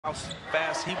How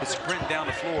fast he was sprinting down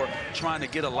the floor trying to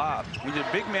get a lob. When your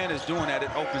big man is doing that,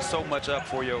 it opens so much up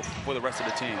for the rest of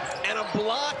the team. And a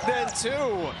block then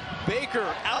too.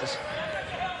 Baker out.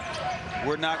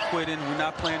 We're not quitting. We're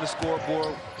not playing the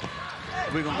scoreboard.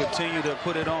 We're going to continue to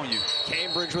put it on you.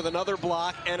 Cambridge with another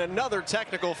block and another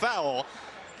technical foul.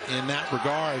 In that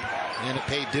regard, and it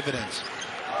paid dividends.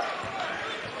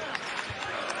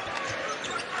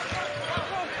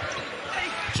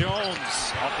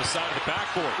 Jones off the side of the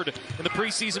backboard in the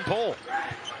preseason poll.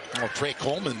 Well, Trey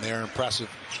Coleman there, impressive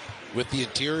with the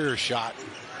interior shot.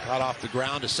 Got off the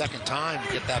ground a second time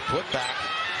to get that putback.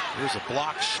 Here's a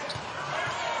block.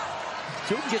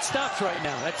 Who can get stops right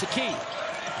now? That's the key.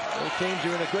 Both teams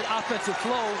are in a good offensive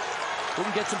flow. Who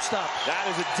can get some stops? That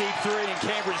is a deep three, and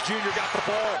Cambridge Jr. got the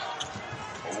ball.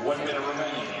 1 minute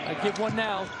remaining. I give one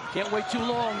now. Can't wait too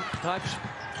long. Time's...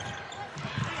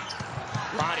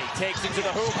 Ronnie takes into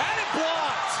the hoop. Had it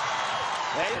blocked.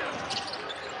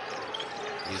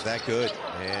 He's that good.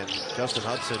 And Justin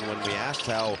Hudson, when we asked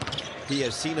how he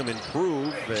has seen him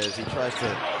improve as he tries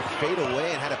to fade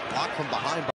away and had it blocked from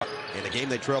behind. In a game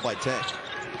they trail by 10.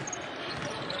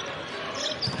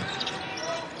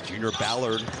 Junior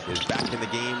Ballard is back in the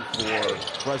game for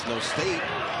Fresno State.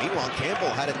 Meanwhile,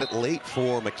 Campbell had it a bit late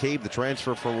for McCabe, the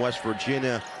transfer from West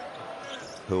Virginia,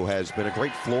 who has been a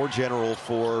great floor general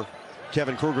for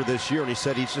Kevin Kruger this year, and he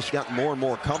said he's just gotten more and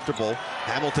more comfortable.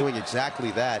 Hamilton doing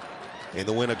exactly that in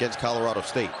the win against Colorado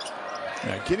State.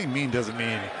 Yeah, getting mean doesn't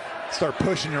mean start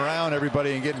pushing around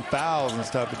everybody and getting fouls and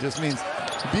stuff. It just means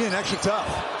being extra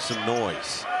tough. Some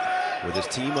noise with his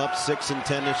team up 6 and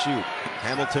 10 to shoot.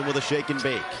 Hamilton with a shake and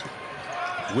bake.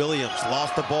 Williams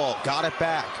lost the ball, got it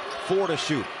back. 4 to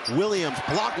shoot. Williams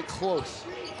blocked it close.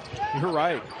 You're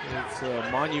right. It's a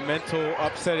monumental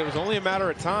upset. It was only a matter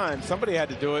of time. Somebody had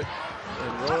to do it.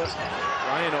 And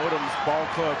Ryan Odom's ball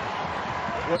club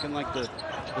Looking like the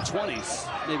 20s,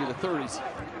 maybe the 30s.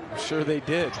 I'm sure they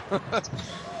did.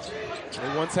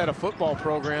 They once had a football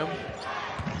program.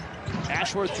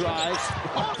 Ashworth drives.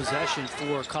 Possession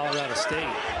for Colorado State.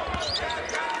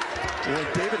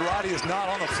 Well, David Roddy is not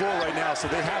on the floor right now, so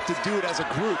they have to do it as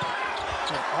a group.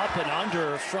 Up and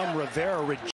under from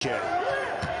Rivera.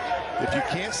 If you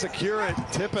can't secure it,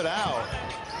 tip it out.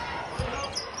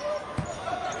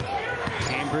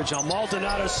 Cambridge on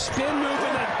Maldonado, spin move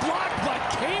and then blocked by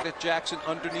Cambridge. Jackson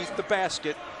underneath the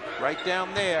basket, right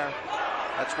down there.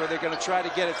 That's where they're going to try to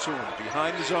get it to him,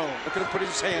 behind the zone. Look at him put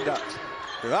his hand up.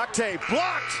 Octave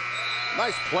blocked.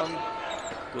 Nice play.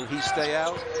 Will he stay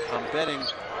out? I'm betting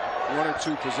 1 or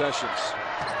 2 possessions.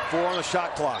 4 on the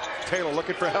shot clock. Taylor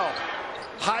looking for help.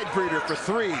 Hydebreeder for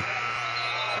 3.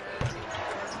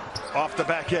 Off the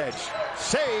back edge.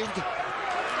 Saved.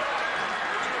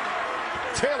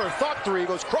 Taylor thought 3,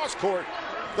 goes cross court.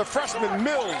 The freshman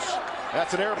Mills.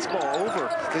 That's an error. It's ball over.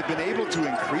 They've been able to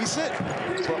increase it,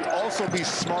 but also be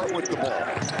smart with the ball.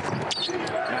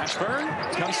 Ashburn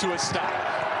comes to a stop.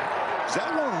 Is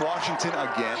that Warren Washington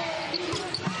again?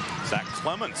 Zach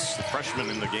Clements, the freshman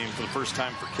in the game for the first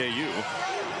time for KU.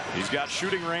 He's got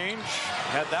shooting range.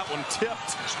 Had that one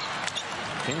tipped.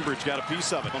 Cambridge got a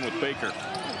piece of it. One with Baker.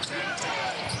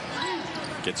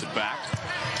 Gets it back.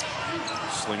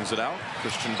 Slings it out.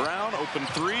 Christian Brown, open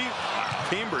 3.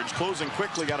 Cambridge closing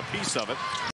quickly, got a piece of it.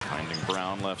 Finding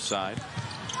Brown left side.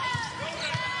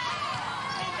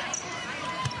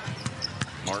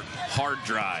 Mark, hard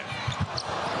drive.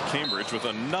 Cambridge with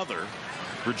another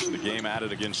bridge to the game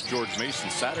added against George Mason.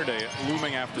 Saturday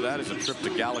looming after that is a trip to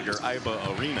Gallagher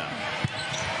Iba Arena.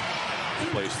 A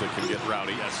place that can get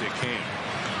rowdy. Yes, it can.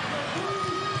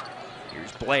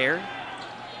 Here's Blair.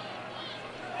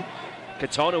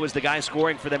 Katona was the guy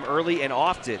scoring for them early and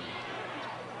often.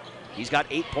 He's got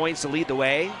 8 points to lead the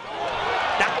way.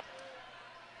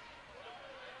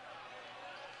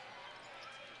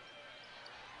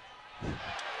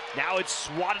 Now it's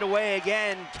swatted away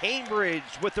again. Cambridge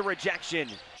with the rejection.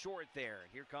 Short there.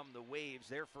 Here come the Waves,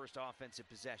 their first offensive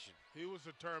possession. He was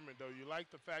determined, though. You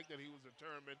like the fact that he was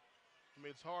determined. I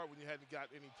mean, it's hard when you hadn't got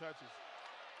any touches.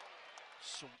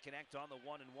 So connect on the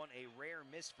 1-and-1, a rare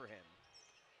miss for him.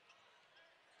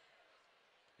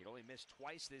 He'd only missed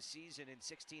twice this season in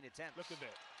 16 attempts. Look at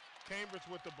that. Cambridge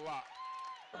with the block.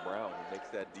 Brown, he makes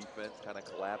that defense kind of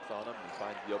collapse on him. He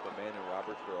finds the open man in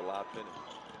Roberts for a lob finish.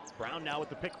 Brown now with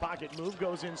the pickpocket move,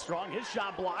 goes in strong. His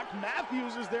shot blocked.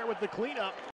 Matthews is there with the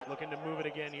cleanup. Looking to move it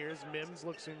again. Here's Mims,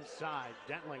 looks inside.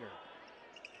 Dentlinger.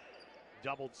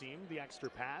 Double team, the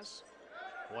extra pass.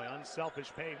 Boy,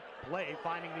 unselfish play,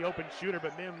 finding the open shooter,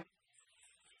 but Mims